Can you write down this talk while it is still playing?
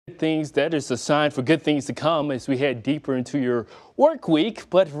things, that is a sign for good things to come as we head deeper into your work week.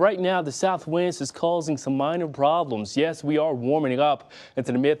 But right now, the south winds is causing some minor problems. Yes, we are warming up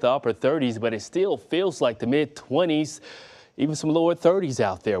into the mid to upper 30s, but it still feels like the mid 20s. Even some lower 30s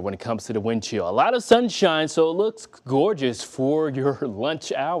out there when it comes to the wind chill. A lot of sunshine, so it looks gorgeous for your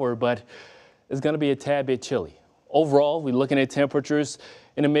lunch hour, but it's going to be a tad bit chilly. Overall, we're looking at temperatures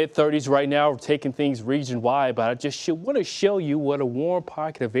in the mid 30s right now. We're taking things region wide, but I just want to show you what a warm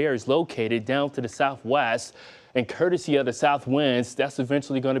pocket of air is located down to the southwest. And courtesy of the south winds, that's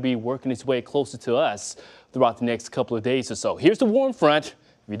eventually going to be working its way closer to us throughout the next couple of days or so. Here's the warm front.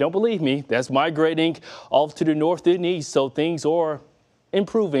 If you don't believe me, that's migrating off to the north and east, so things are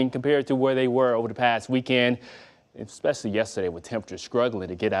improving compared to where they were over the past weekend, especially yesterday with temperatures struggling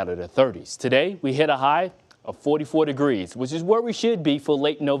to get out of the 30s. Today, we hit a high of 44 degrees, which is where we should be for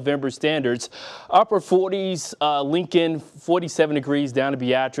late November standards. Upper 40s, Lincoln, 47 degrees down to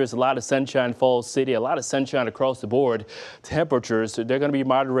Beatrice. A lot of sunshine, Falls City, a lot of sunshine across the board. Temperatures, they're going to be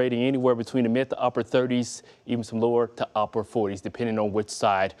moderating anywhere between the mid to upper 30s, even some lower to upper 40s, depending on which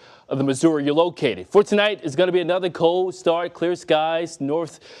side of the Missouri you're located. For tonight, it's going to be another cold start, clear skies,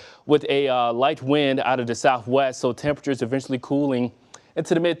 north with a light wind out of the southwest, so temperatures eventually cooling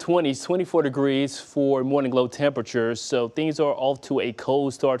into the mid-20s, 24 degrees for morning low temperatures. So things are off to a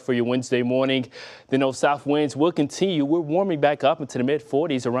cold start for your Wednesday morning. Then those south winds will continue. We're warming back up into the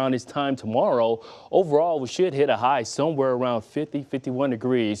mid-40s around this time tomorrow. Overall, we should hit a high somewhere around 50, 51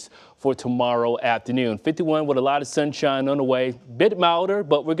 degrees for tomorrow afternoon. 51 with a lot of sunshine on the way. Bit milder,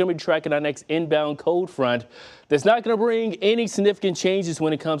 but we're going to be tracking our next inbound cold front. That's not going to bring any significant changes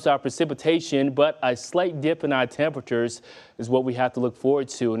when it comes to our precipitation, but a slight dip in our temperatures is what we have to look forward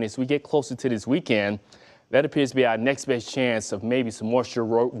to. And as we get closer to this weekend, that appears to be our next best chance of maybe some moisture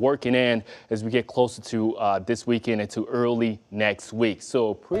working in as we get closer to this weekend into early next week.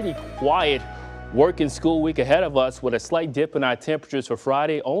 So pretty quiet working school week ahead of us with a slight dip in our temperatures for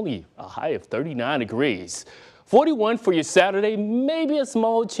Friday, only a high of 39 degrees. 41 for your Saturday, maybe a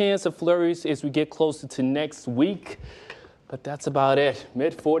small chance of flurries as we get closer to next week. But that's about it.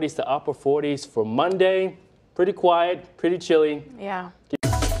 Mid 40s to upper 40s for Monday. Pretty quiet, pretty chilly. Yeah.